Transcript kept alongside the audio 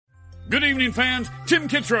Good evening, fans. Tim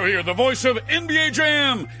Kitzrow here, the voice of NBA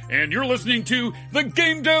Jam, and you're listening to the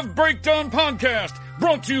Game Dev Breakdown Podcast,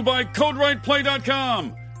 brought to you by CodeWritePlay.com.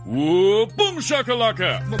 Whoa, boom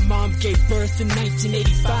shakalaka. My mom gave birth in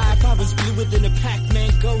 1985. I was bluer than a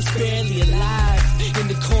Pac-Man ghost, barely alive. In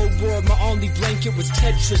the Cold War, my only blanket was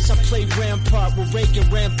Tetris. I played Rampart with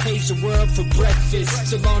Reagan, rampage the world for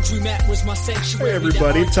breakfast. The laundromat was my sanctuary. Hey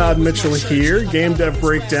everybody, Todd Mitchell here, Game Dev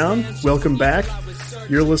Breakdown. Welcome back.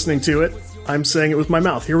 You're listening to it. I'm saying it with my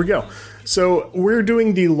mouth. Here we go. So we're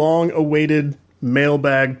doing the long-awaited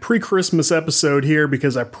mailbag pre-Christmas episode here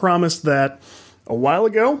because I promised that a while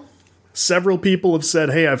ago. Several people have said,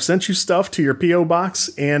 hey, I've sent you stuff to your P.O. box,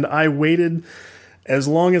 and I waited as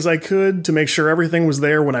long as I could to make sure everything was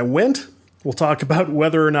there when I went. We'll talk about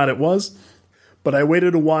whether or not it was. But I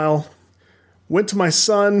waited a while, went to my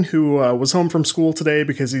son, who was home from school today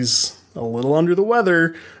because he's a little under the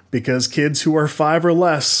weather, because kids who are 5 or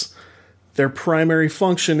less, their primary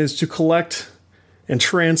function is to collect and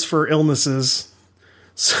transfer illnesses.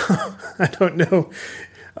 So I don't know.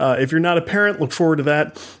 If you're not a parent, look forward to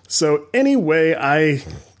that. So anyway, I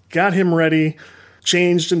got him ready,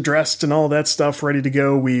 changed and dressed and all that stuff, ready to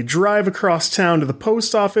go. We drive across town to the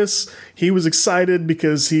post office. He was excited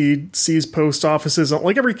because he sees post offices,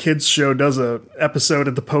 like every kid's show does a episode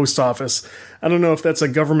at the post office. I don't know if that's a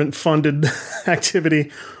government-funded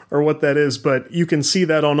activity or what that is, but you can see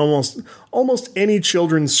that on almost any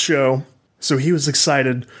children's show. So he was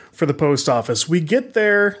excited for the post office. We get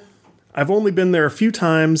there. I've only been there a few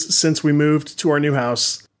times since we moved to our new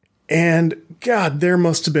house, and God, there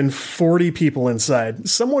must have been 40 people inside.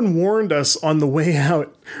 Someone warned us on the way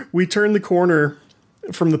out. We turned the corner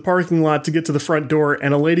from the parking lot to get to the front door,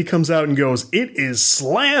 and a lady comes out and goes, "It is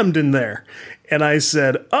slammed in there." And I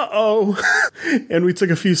said, uh-oh. And we took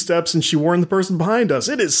a few steps, and she warned the person behind us,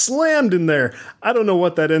 "It is slammed in there." I don't know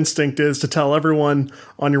what that instinct is to tell everyone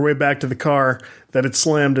on your way back to the car that it's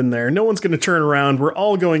slammed in there. No one's going to turn around. We're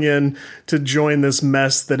all going in to join this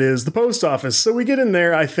mess that is the post office. So we get in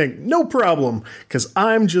there, I think, no problem, because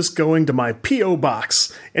I'm just going to my P.O.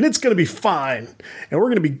 box, and it's going to be fine. And we're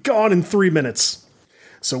going to be gone in 3 minutes.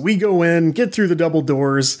 So we go in, get through the double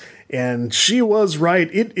doors, and she was right.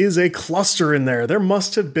 It is a cluster in there. There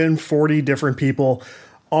must have been 40 different people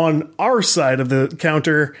on our side of the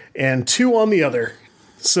counter and 2 on the other.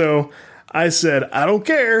 So I said, I don't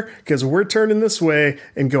care, because we're turning this way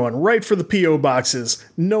and going right for the P.O. boxes.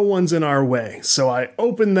 No one's in our way. So I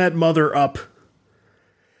opened that mother up,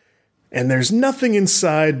 and there's nothing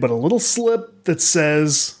inside but a little slip that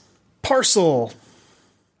says, "Parcel."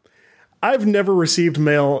 I've never received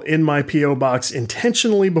mail in my P.O. box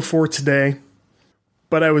intentionally before today,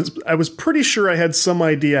 but I was pretty sure I had some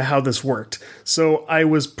idea how this worked. So I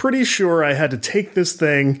was pretty sure I had to take this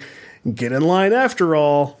thing, get in line after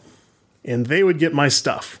all, and they would get my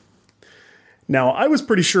stuff. Now, I was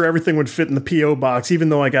pretty sure everything would fit in the P.O. box, even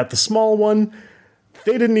though I got the small one.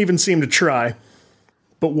 They didn't even seem to try.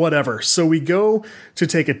 But whatever. So we go to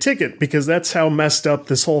take a ticket, because that's how messed up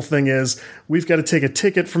this whole thing is. We've got to take a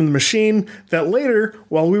ticket from the machine that later,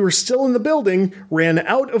 while we were still in the building, ran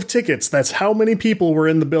out of tickets. That's how many people were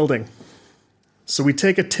in the building. So we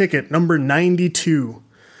take a ticket, number 92.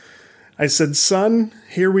 I said, "Son,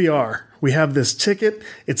 here we are. We have this ticket.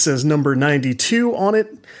 It says number 92 on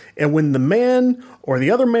it. And when the man or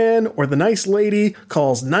the other man or the nice lady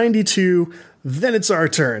calls 92, then it's our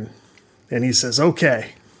turn." And he says,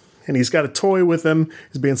 "Okay." And he's got a toy with him.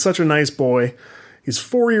 He's being such a nice boy. He's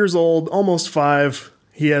 4 years old, almost 5.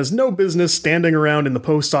 He has no business standing around in the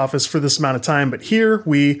post office for this amount of time, but here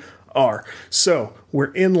we are. So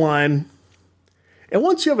we're in line. And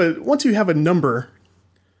once you have a number,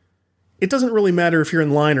 it doesn't really matter if you're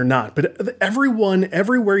in line or not. But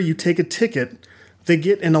everywhere you take a ticket, they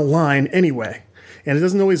get in a line anyway. And it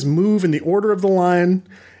doesn't always move in the order of the line.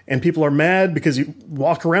 And people are mad because you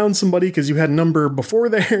walk around somebody because you had a number before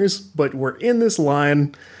theirs, but we're in this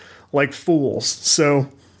line like fools. So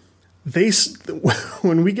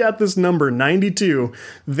when we got this number, 92,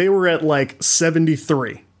 they were at like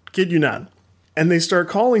 73. Kid you not. And they start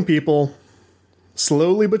calling people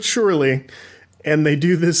slowly but surely, and they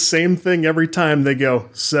do this same thing every time. They go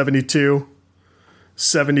 72,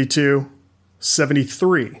 72,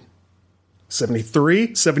 73,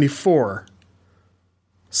 73, 74.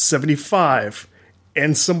 75,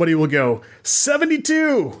 and somebody will go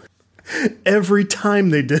 72. Every time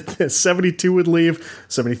they did this, 72 would leave,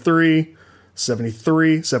 73,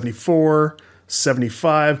 73, 74,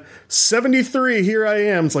 75, 73, here I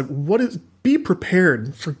am. It's like, be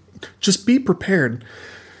prepared. Just be prepared.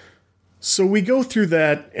 So we go through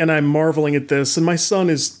that, and I'm marveling at this, and my son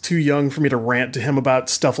is too young for me to rant to him about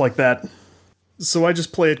stuff like that. So I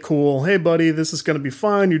just play it cool. Hey, buddy, this is going to be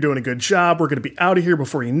fine. You're doing a good job. We're going to be out of here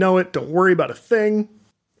before you know it. Don't worry about a thing.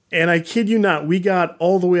 And I kid you not, we got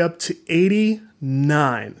all the way up to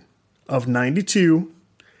 89 of 92,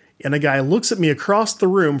 and a guy looks at me across the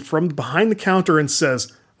room from behind the counter and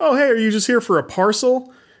says, "Oh, hey, are you just here for a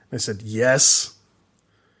parcel?" And I said, "Yes."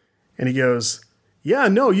 And he goes, "Yeah,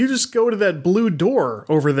 no, you just go to that blue door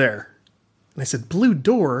over there." And I said, "Blue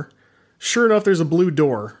door?" Sure enough, there's a blue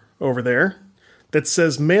door over there that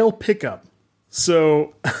says mail pickup.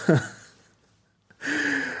 So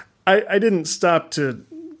I didn't stop to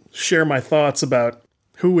share my thoughts about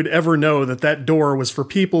who would ever know that that door was for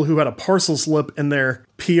people who had a parcel slip in their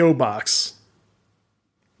P.O. box.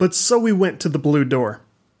 But so we went to the blue door,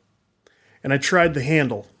 and I tried the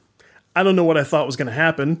handle. I don't know what I thought was going to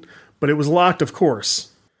happen, but it was locked, of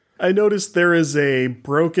course. I noticed there is a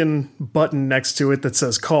broken button next to it that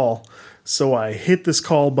says call, so I hit this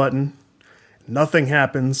call button. Nothing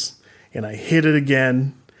happens, and I hit it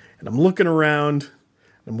again, and I'm looking around,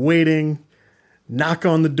 I'm waiting, knock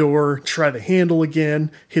on the door, try the handle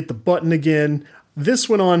again, hit the button again. This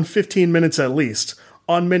went on 15 minutes at least.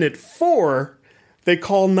 On minute 4, they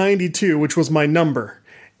call 92, which was my number.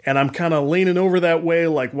 And I'm kind of leaning over that way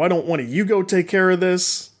like, why don't one of you go take care of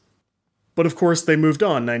this? But of course they moved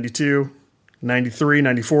on. 92, 93,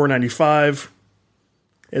 94, 95.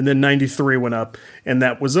 And then 93 went up, and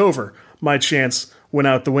that was over. My chance went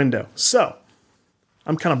out the window. So,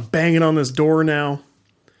 I'm kind of banging on this door now.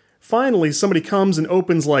 Finally, somebody comes and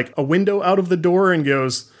opens like a window out of the door and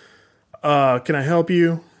goes, "Can I help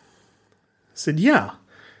you?" I said, "Yeah.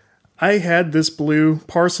 I had this blue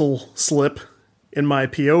parcel slip in my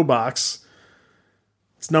P.O. box.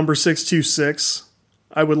 It's number 626.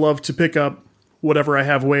 I would love to pick up whatever I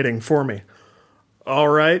have waiting for me." "All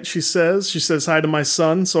right," she says. She says hi to my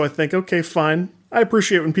son, so I think, okay, fine. I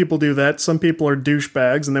appreciate when people do that. Some people are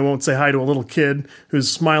douchebags and they won't say hi to a little kid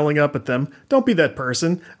who's smiling up at them. Don't be that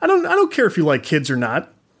person. I don't care if you like kids or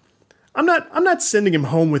not. I'm not sending him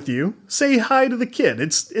home with you. Say hi to the kid.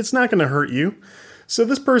 It's not going to hurt you. So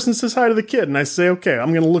this person says hi to the kid, and I say, okay,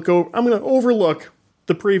 I'm going to overlook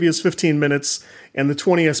the previous 15 minutes and the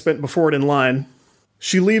 20 I spent before it in line.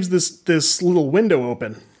 She leaves this little window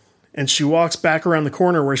open, and she walks back around the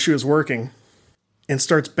corner where she was working and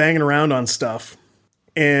starts banging around on stuff.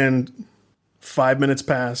 And 5 minutes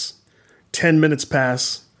pass, 10 minutes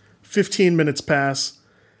pass, 15 minutes pass.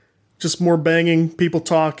 Just more banging, people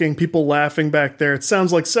talking, people laughing back there. It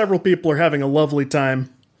sounds like several people are having a lovely time.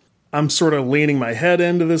 I'm sort of leaning my head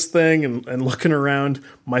into this thing and looking around.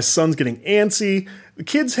 My son's getting antsy. The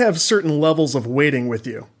kids have certain levels of waiting with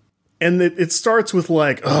you. And it starts with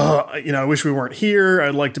like, I wish we weren't here.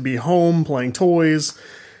 I'd like to be home playing toys.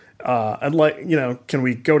 I'd like, can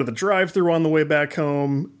we go to the drive-thru on the way back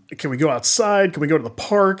home? Can we go outside? Can we go to the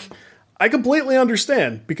park? I completely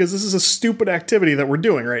understand, because this is a stupid activity that we're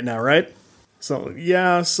doing right now, right? So,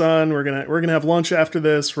 yeah, son, we're gonna have lunch after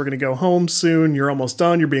this. We're gonna go home soon. You're almost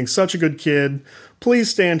done. You're being such a good kid.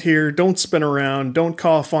 Please stand here. Don't spin around. Don't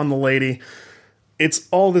cough on the lady. It's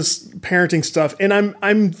all this parenting stuff. And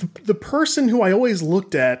I'm the person who I always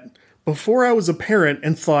looked at before I was a parent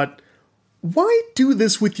and thought, why do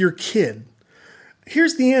this with your kid?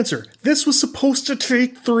 Here's the answer. This was supposed to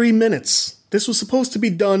take 3 minutes. This was supposed to be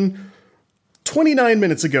done 29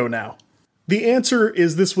 minutes ago now. The answer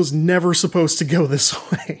is this was never supposed to go this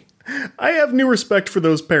way. I have new respect for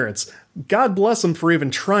those parents. God bless them for even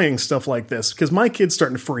trying stuff like this, because my kid's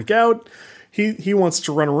starting to freak out. He wants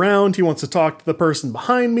to run around. He wants to talk to the person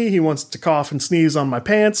behind me. He wants to cough and sneeze on my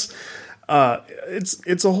pants.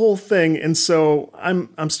 It's a whole thing, and so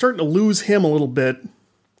I'm starting to lose him a little bit,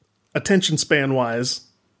 attention span wise.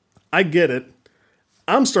 I get it.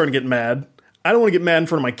 I'm starting to get mad. I don't want to get mad in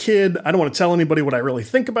front of my kid. I don't want to tell anybody what I really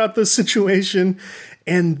think about this situation.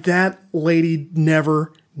 And that lady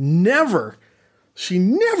never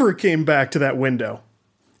came back to that window.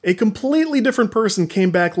 A completely different person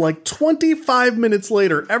came back like 25 minutes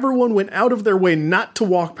later. Everyone went out of their way not to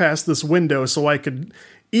walk past this window so I could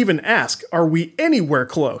even ask, are we anywhere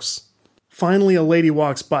close? Finally, a lady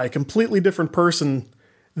walks by, completely different person.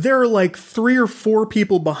 There are like 3 or 4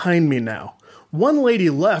 people behind me now. One lady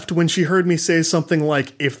left when she heard me say something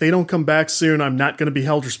like, if they don't come back soon, I'm not going to be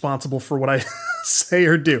held responsible for what I say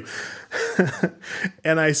or do.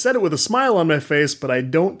 And I said it with a smile on my face, but I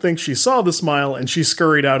don't think she saw the smile, and she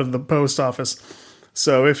scurried out of the post office.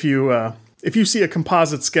 So if you see a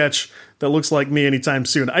composite sketch that looks like me anytime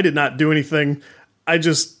soon, I did not do anything. I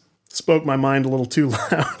just spoke my mind a little too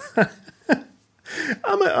loud.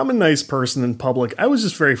 I'm a nice person in public. I was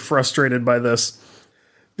just very frustrated by this.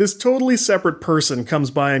 This totally separate person comes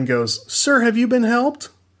by and goes, "Sir, have you been helped?"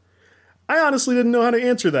 I honestly didn't know how to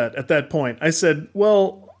answer that at that point. I said,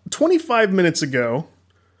 well, 25 minutes ago,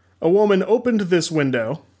 a woman opened this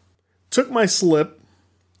window, took my slip,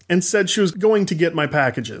 and said she was going to get my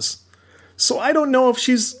packages. So I don't know if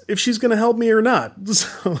she's going to help me or not.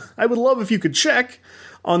 So I would love if you could check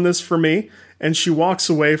on this for me. And she walks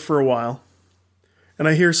away for a while. And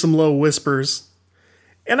I hear some low whispers.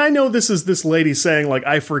 And I know this is this lady saying, like,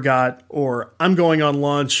 I forgot, or I'm going on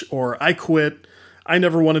lunch, or I quit. I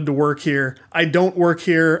never wanted to work here. I don't work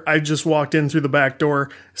here. I just walked in through the back door.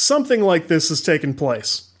 Something like this has taken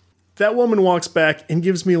place. That woman walks back and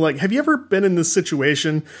gives me, like, have you ever been in this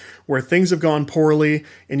situation where things have gone poorly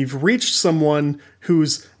and you've reached someone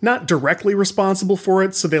who's not directly responsible for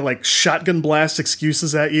it, so they, like, shotgun blast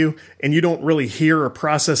excuses at you and you don't really hear or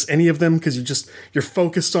process any of them because you're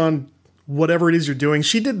focused on whatever it is you're doing?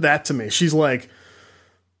 She did that to me. She's like,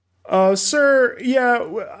 sir, yeah,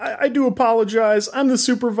 I do apologize. I'm the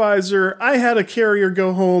supervisor. I had a carrier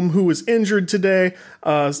go home who was injured today.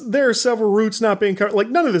 There are several routes not being covered. Like,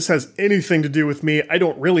 none of this has anything to do with me. I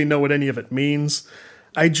don't really know what any of it means.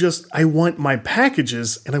 I want my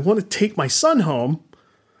packages, and I want to take my son home,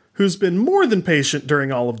 who's been more than patient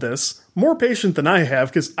during all of this. More patient than I have,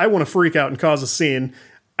 because I want to freak out and cause a scene.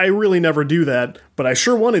 I really never do that, but I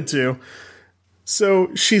sure wanted to.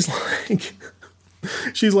 So she's like...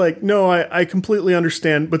 She's like, no, I completely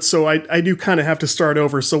understand, but so I do kind of have to start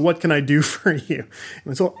over, so what can I do for you?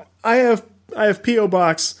 And so I have P.O.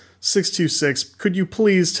 Box 626. Could you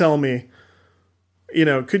please tell me,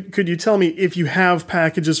 could you tell me if you have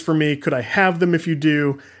packages for me? Could I have them if you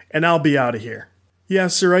do? And I'll be out of here. Yeah,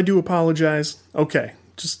 sir, I do apologize. Okay,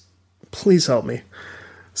 just please help me.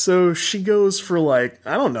 So she goes for, like,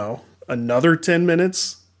 I don't know, another 10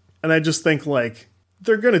 minutes, and I just think, like,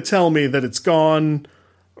 they're going to tell me that it's gone,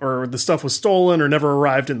 or the stuff was stolen, or never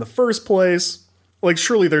arrived in the first place. Like,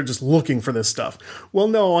 surely they're just looking for this stuff. Well,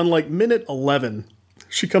 no, on, like, minute 11,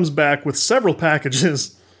 she comes back with several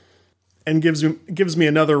packages and gives me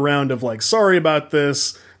another round of, like, sorry about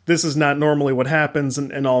this. This is not normally what happens,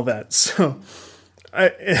 and all that. So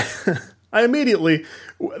I immediately,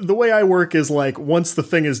 the way I work is, like, once the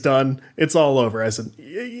thing is done, it's all over. I said,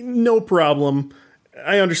 no problem.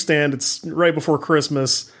 I understand, it's right before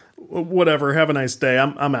Christmas, whatever, have a nice day,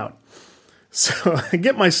 I'm out. So I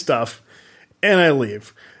get my stuff, and I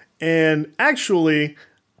leave. And actually,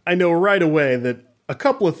 I know right away that a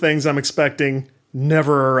couple of things I'm expecting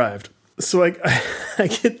never arrived. So I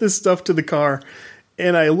get this stuff to the car,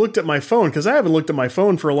 and I looked at my phone, because I haven't looked at my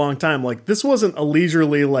phone for a long time. Like, this wasn't a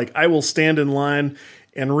leisurely, like, I will stand in line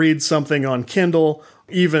and read something on Kindle,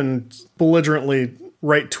 even belligerently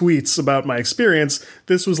write tweets about my experience.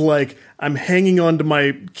 This was like, I'm hanging on to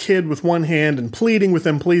my kid with one hand and pleading with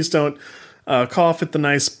him, please don't cough at the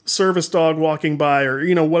nice service dog walking by, or,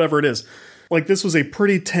 whatever it is. Like, this was a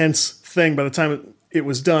pretty tense thing by the time it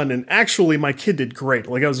was done. And actually, my kid did great.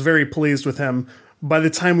 Like, I was very pleased with him. By the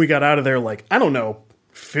time we got out of there, like, I don't know,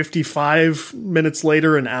 55 minutes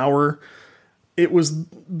later, an hour, it was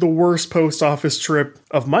the worst post office trip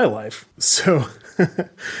of my life. So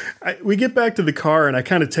we get back to the car, and I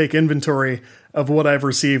kind of take inventory of what I've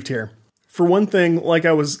received here. For one thing, like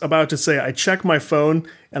I was about to say, I checked my phone,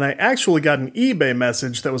 and I actually got an eBay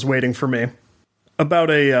message that was waiting for me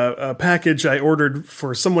about a package I ordered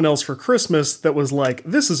for someone else for Christmas that was like,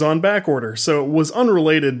 this is on back order. So it was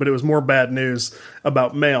unrelated, but it was more bad news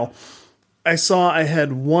about mail. I saw I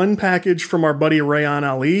had one package from our buddy Rayan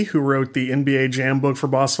Ali, who wrote the NBA Jam book for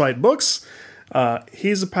Boss Fight Books.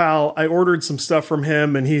 He's a pal. I ordered some stuff from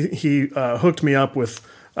him, and he hooked me up with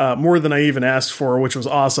more than I even asked for, which was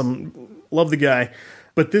awesome. Love the guy.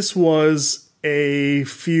 But this was a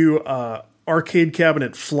few arcade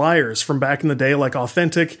cabinet flyers from back in the day, like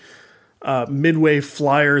authentic Midway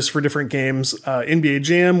flyers for different games. NBA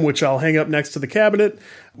Jam, which I'll hang up next to the cabinet.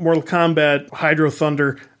 Mortal Kombat, Hydro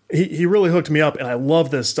Thunder. He really hooked me up, and I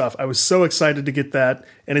love this stuff. I was so excited to get that,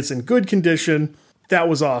 and it's in good condition. That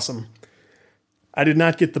was awesome. I did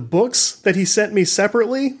not get the books that he sent me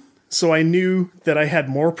separately, so I knew that I had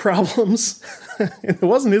more problems. And it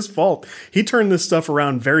wasn't his fault. He turned this stuff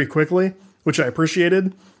around very quickly, which I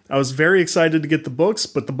appreciated. I was very excited to get the books,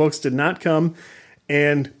 but the books did not come.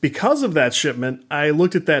 And because of that shipment, I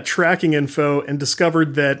looked at that tracking info and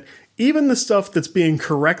discovered that even the stuff that's being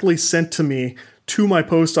correctly sent to me to my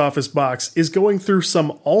post office box is going through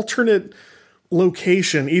some alternate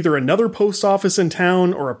location, either another post office in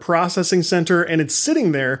town or a processing center, and it's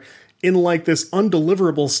sitting there in like this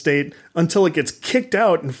undeliverable state until it gets kicked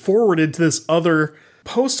out and forwarded to this other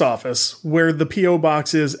post office where the P.O.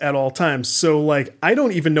 box is at all times. So like, I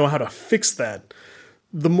don't even know how to fix that.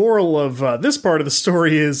 The moral of this part of the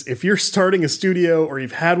story is if you're starting a studio or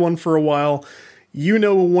you've had one for a while, you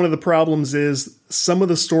know one of the problems is some of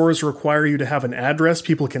the stores require you to have an address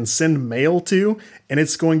people can send mail to, and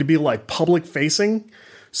it's going to be like public facing.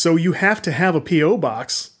 So you have to have a P.O.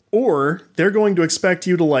 box, or they're going to expect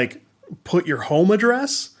you to like put your home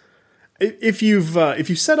address. If you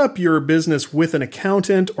set up your business with an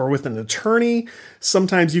accountant or with an attorney,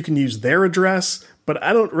 sometimes you can use their address, but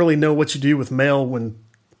I don't really know what you do with mail when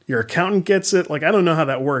your accountant gets it. Like, I don't know how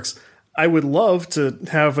that works. I would love to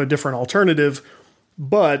have a different alternative,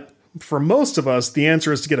 but for most of us, the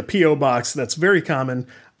answer is to get a P.O. box. That's very common.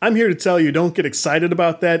 I'm here to tell you, don't get excited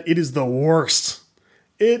about that. It is the worst.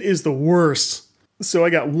 It is the worst. So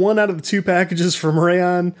I got 1 out of the 2 packages from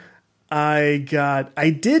Rayon.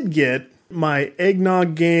 I did get my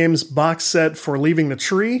Eggnog Games box set for Leaving the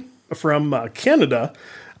Tree from Canada.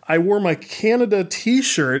 I wore my Canada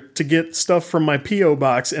t-shirt to get stuff from my P.O.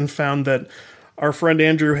 box and found that our friend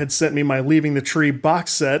Andrew had sent me my Leaving the Tree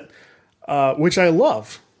box set, which I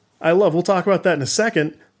love. We'll talk about that in a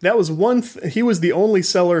second. That was he was the only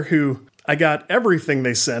seller who I got everything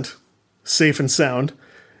they sent, safe and sound.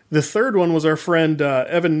 The third one was our friend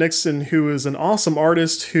Evan Nixon, who is an awesome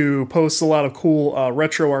artist who posts a lot of cool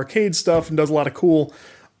retro arcade stuff and does a lot of cool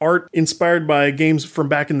art inspired by games from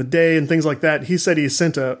back in the day and things like that. He said he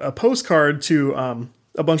sent a postcard to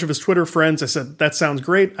a bunch of his Twitter friends. I said, that sounds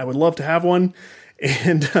great. I would love to have one.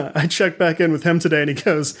 And I checked back in with him today, and he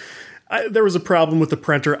goes, there was a problem with the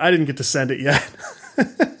printer. I didn't get to send it yet.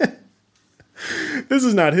 This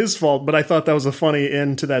is not his fault, but I thought that was a funny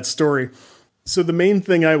end to that story. So the main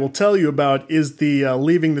thing I will tell you about is the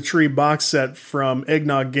Leaving the Tree box set from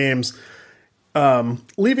Eggnog Games.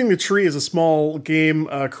 Leaving the Tree is a small game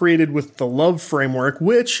created with the Love framework,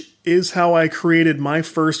 which is how I created my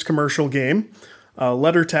first commercial game.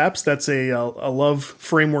 Letter Taps, that's a Love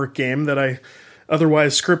framework game that I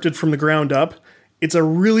otherwise scripted from the ground up. It's a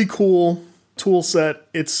really cool tool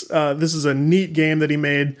set. This is a neat game that he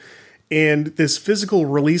made, and this physical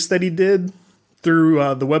release that he did through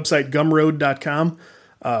the website gumroad.com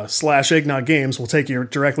 /Eggnog Games will take you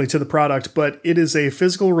directly to the product, but it is a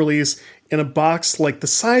physical release in a box like the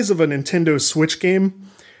size of a Nintendo Switch game,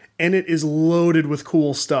 and it is loaded with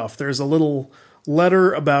cool stuff. There's a little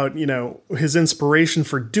letter about, his inspiration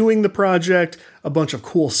for doing the project, a bunch of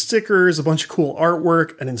cool stickers, a bunch of cool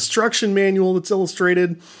artwork, an instruction manual that's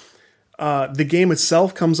illustrated. The game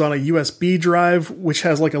itself comes on a USB drive, which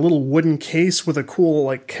has like a little wooden case with a cool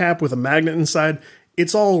like cap with a magnet inside.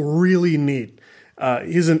 It's all really neat.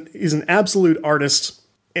 He's an absolute artist,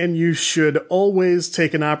 and you should always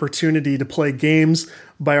take an opportunity to play games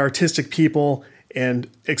by artistic people and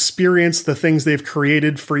experience the things they've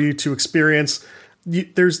created for you to experience.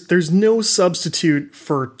 There's no substitute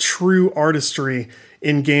for true artistry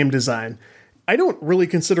in game design. I don't really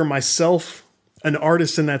consider myself an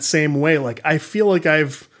artist in that same way. Like, I feel like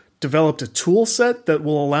I've developed a tool set that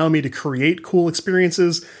will allow me to create cool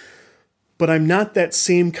experiences, but I'm not that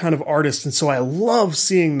same kind of artist, and so I love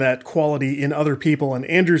seeing that quality in other people, and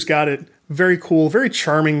Andrew's got it. Very cool, very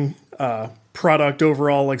charming product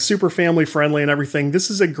overall, like super family friendly and everything. This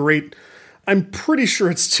is a great... I'm pretty sure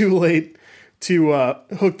it's too late to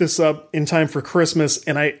hook this up in time for Christmas,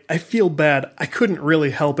 and I feel bad. I couldn't really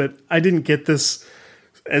help it. I didn't get this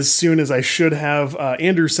as soon as I should have.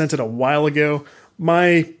 Andrew sent it a while ago.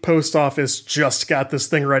 My post office just got this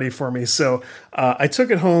thing ready for me, so I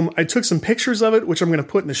took it home. I took some pictures of it, which I'm going to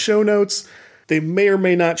put in the show notes. They may or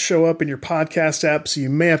may not show up in your podcast app, so you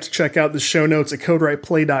may have to check out the show notes at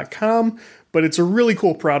CodeWrightPlay.com, but it's a really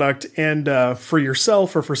cool product, and for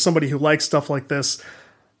yourself or for somebody who likes stuff like this,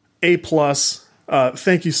 A+.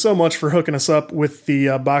 Thank you so much for hooking us up with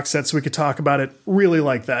the box set so we could talk about it. Really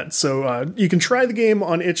like that. So you can try the game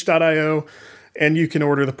on itch.io, and you can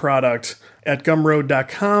order the product at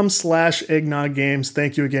gumroad.com /Eggnog Games.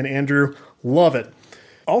 Thank you again, Andrew. Love it.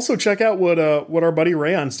 Also, check out what our buddy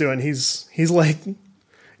Rayon's doing. He's like,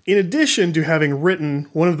 in addition to having written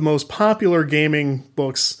one of the most popular gaming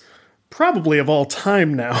books probably of all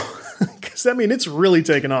time now, because it's really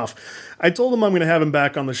taken off. I told him I'm going to have him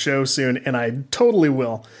back on the show soon, and I totally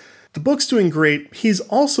will. The book's doing great. He's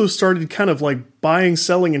also started kind of like buying,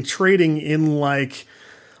 selling, and trading in like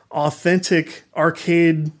authentic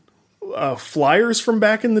arcade flyers from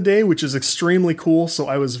back in the day, which is extremely cool. So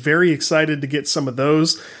I was very excited to get some of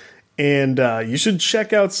those. And you should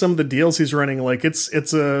check out some of the deals he's running. Like,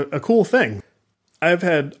 it's a cool thing. I've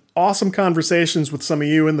had awesome conversations with some of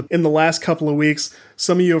you in the last couple of weeks.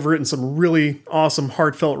 Some of you have written some really awesome,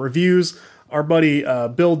 heartfelt reviews. Our buddy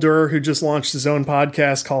Bill Durr, who just launched his own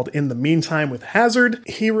podcast called In the Meantime with Hazard,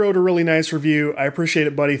 he wrote a really nice review. I appreciate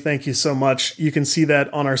it, buddy. Thank you so much. You can see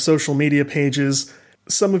that on our social media pages.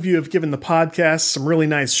 Some of you have given the podcast some really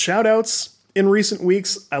nice shout-outs in recent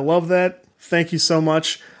weeks. I love that. Thank you so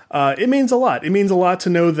much. It means a lot. It means a lot to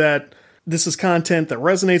know that this is content that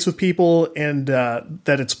resonates with people and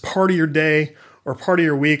that it's part of your day or part of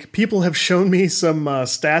your week. People have shown me some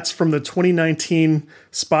stats from the 2019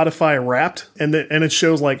 Spotify Wrapped, and it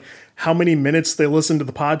shows like how many minutes they listened to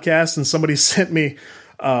the podcast. And somebody sent me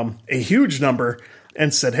a huge number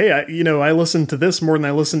and said, "Hey, I listened to this more than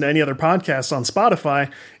I listened to any other podcast on Spotify,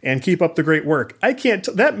 and keep up the great work."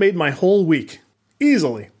 That made my whole week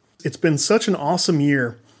easily. It's been such an awesome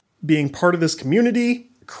year being part of this community,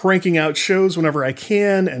 cranking out shows whenever I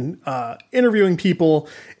can, and interviewing people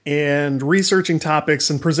and researching topics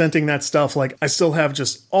and presenting that stuff. Like, I still have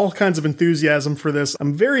just all kinds of enthusiasm for this.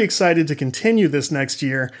 I'm very excited to continue this next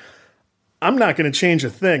year. I'm not going to change a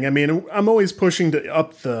thing. I mean, I'm always pushing to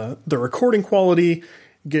up the recording quality,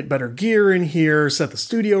 get better gear in here, set the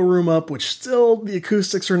studio room up, which still the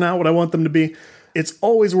acoustics are not what I want them to be. It's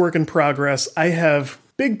always work in progress. I have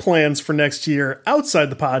big plans for next year outside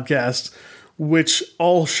the podcast, which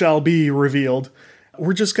all shall be revealed.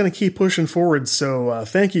 We're just going to keep pushing forward, so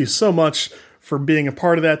thank you so much for being a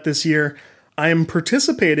part of that this year. I am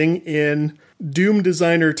participating in Doom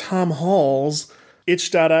designer Tom Hall's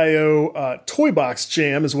itch.io Toy Box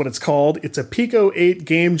Jam is what it's called. It's a Pico 8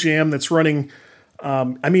 game jam that's running.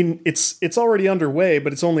 It's already underway,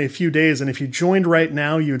 but it's only a few days, and if you joined right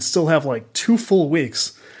now, you would still have like 2 full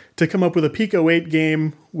weeks to come up with a Pico 8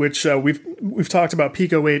 game, which we've talked about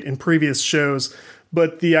Pico 8 in previous shows.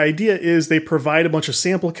 But the idea is they provide a bunch of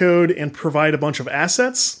sample code and provide a bunch of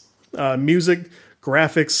assets, music,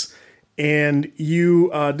 graphics, and you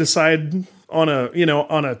decide on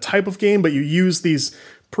a type of game, but you use these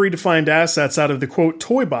predefined assets out of the quote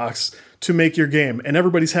toy box to make your game. And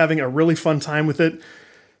everybody's having a really fun time with it.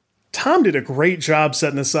 Tom did a great job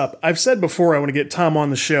setting this up. I've said before I want to get Tom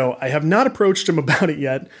on the show. I have not approached him about it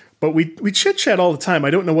yet, but we chit-chat all the time.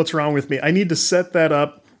 I don't know what's wrong with me. I need to set that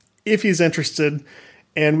up if he's interested,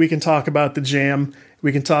 and we can talk about the jam.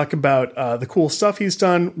 We can talk about the cool stuff he's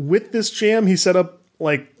done with this jam. He set up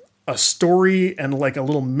like a story and like a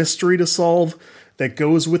little mystery to solve that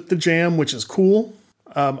goes with the jam, which is cool.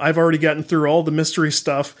 I've already gotten through all the mystery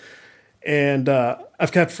stuff, and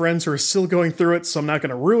I've got friends who are still going through it, so I'm not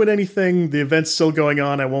going to ruin anything. The event's still going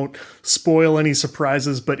on. I won't spoil any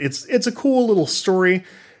surprises, but it's a cool little story.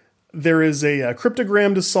 There is a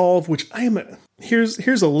cryptogram to solve, which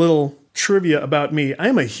here's a little trivia about me. I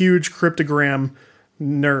am a huge cryptogram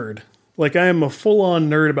nerd. Like, I am a full-on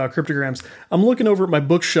nerd about cryptograms. I'm looking over at my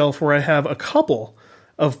bookshelf where I have a couple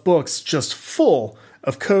of books just full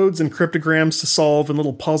of codes and cryptograms to solve and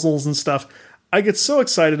little puzzles and stuff. I get so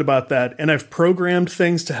excited about that, and I've programmed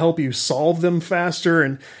things to help you solve them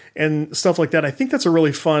faster and stuff like that. I think that's a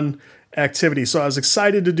really fun activity. So I was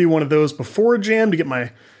excited to do one of those before a jam to get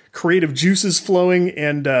my creative juices flowing,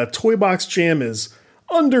 and Toy Box Jam is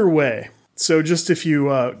underway. So just if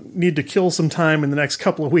you need to kill some time in the next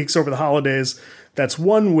couple of weeks over the holidays, that's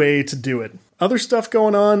one way to do it. Other stuff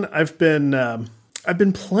going on, I've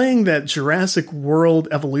been playing that Jurassic World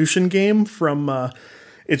Evolution game from,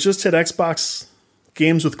 it just hit Xbox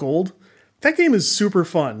Games with Gold. That game is super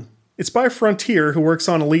fun. It's by Frontier, who works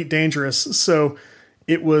on Elite Dangerous, so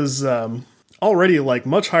it was already like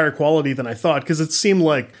much higher quality than I thought, because it seemed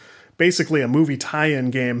like basically a movie tie-in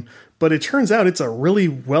game, but it turns out it's a really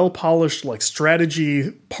well-polished like strategy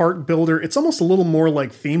part builder. It's almost a little more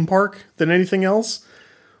like Theme Park than anything else,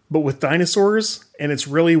 but with dinosaurs, and it's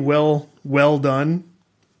really well done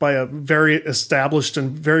by a very established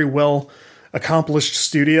and very well accomplished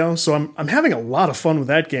studio. So I'm having a lot of fun with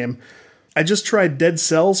that game. I just tried Dead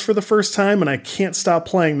Cells for the first time, and I can't stop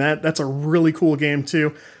playing that. That's a really cool game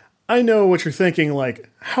too. I know what you're thinking, like,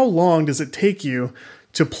 how long does it take you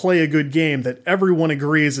to play a good game that everyone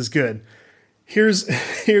agrees is good?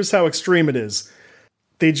 Here's how extreme it is.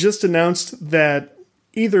 They just announced that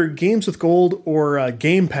either Games with Gold or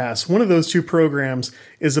Game Pass, one of those two programs,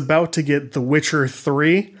 is about to get The Witcher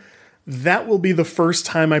 3. That will be the first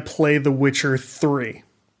time I play The Witcher 3.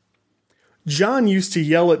 John used to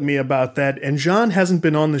yell at me about that, and John hasn't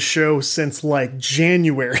been on the show since like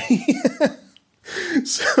January.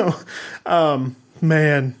 So,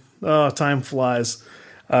 man, time flies.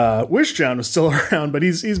 Wish John was still around, but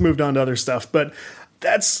he's moved on to other stuff. But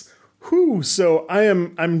that's so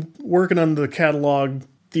I'm working on the catalog,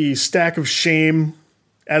 the Stack of Shame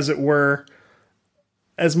as it were,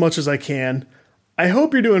 as much as I can. I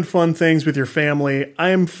hope you're doing fun things with your family. I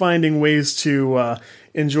am finding ways to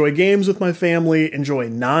enjoy games with my family, enjoy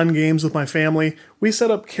non-games with my family. We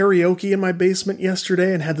set up karaoke in my basement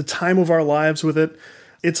yesterday and had the time of our lives with it.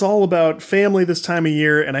 It's all about family this time of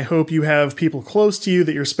year, and I hope you have people close to you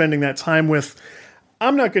that you're spending that time with.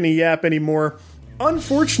 I'm not going to yap anymore.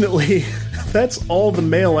 Unfortunately, that's all the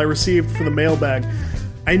mail I received for the mailbag.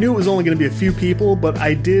 I knew it was only going to be a few people, but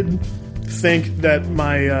I did think that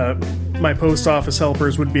my post office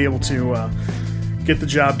helpers would be able to get the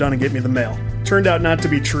job done and get me the mail. Turned out not to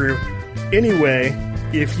be true. Anyway,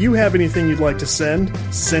 if you have anything you'd like to send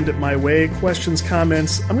it my way. Questions,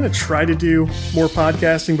 comments. I'm going to try to do more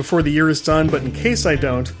podcasting before the year is done, but in case I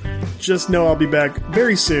don't, just know I'll be back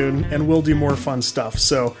very soon and we'll do more fun stuff.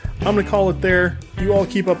 So I'm going to call it there. You all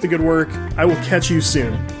keep up the good work. I will catch you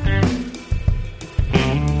soon.